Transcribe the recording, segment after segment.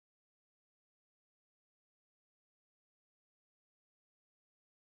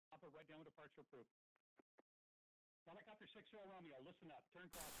Papa, right down departure approved. Helicopter 60 Romeo, listen up, turn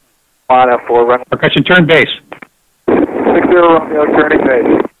crosswind. Tijuana for runway. Percussion, turn base. 60 Romeo, turning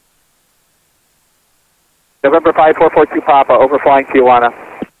base. November 5442 Papa, overflying Tijuana.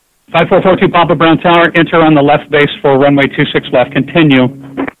 5442 Papa, Brown Tower, enter on the left base for runway 26 left, continue.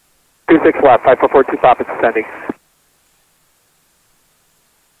 26 left, 5442 Papa, descending.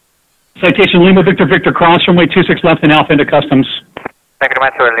 Citation Lima Victor Victor cross, runway 26 left and Alpha into customs. Thank you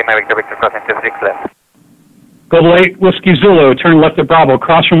very much, Lima Victor Victor crossing 26 left. Global 8 Whiskey Zulu, turn left at Bravo,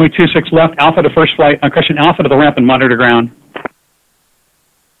 cross runway 26 left, Alpha to first flight, correction, Alpha to the ramp and monitor ground.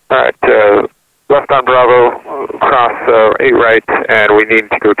 Alright, left on Bravo, cross 8 right, and we need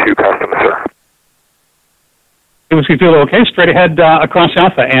to go to customs, sir. Whiskey Zulu, okay, straight ahead across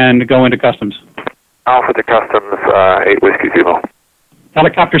Alpha and go into customs. Alpha to customs, 8 Whiskey Zulu.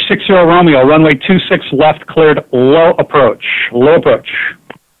 Helicopter 60 Romeo, runway 26 left, cleared low approach. Low approach.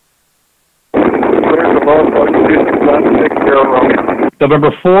 Clear the low approach, 26 left, 60 Romeo.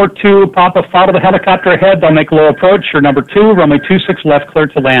 November 42 Papa, follow the helicopter ahead, they'll make low approach. Or number 2, runway 26 left,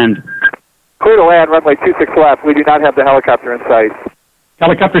 cleared to land. Clear to land, runway 26 left. We do not have the helicopter in sight.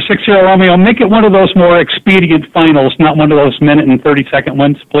 Helicopter 60 Romeo, make it one of those more expedient finals, not one of those minute and 30-second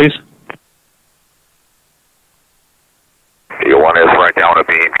ones, please. One is right down a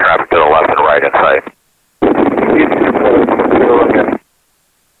beam, traffic to the left and right in sight.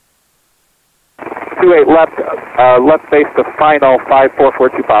 28 left, left base to final,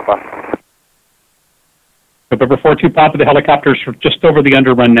 5442 Papa. November 42 Papa, the helicopter's just over the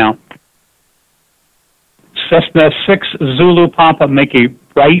underrun now. Cessna 6 Zulu Papa, make a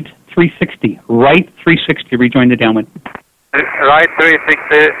right 360. Right 360, rejoin the downwind. Right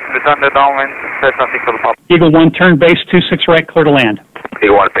 360, return the downwind, Cessna 6 Zulu Papa. Eagle 1, turn base 26 right, clear to land.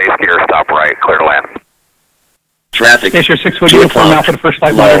 Eagle 1, base gear, stop right, clear to land. Traffic. Station 6 with uniform Alpha to first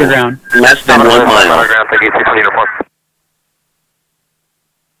flight, monitor ground. Less than 1 mile. Thank you, 6 uniform.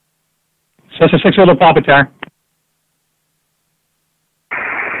 Cessna 6 Zulu Papa, tower.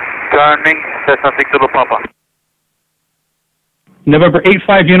 Turning, Cessna 6 Zulu Papa. November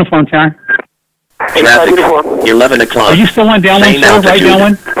 85 uniform, tower. Traffic, 11 o'clock. Are you still on downwind, Same sir? Right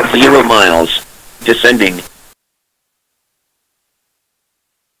altitude, downwind? 0 miles. Descending.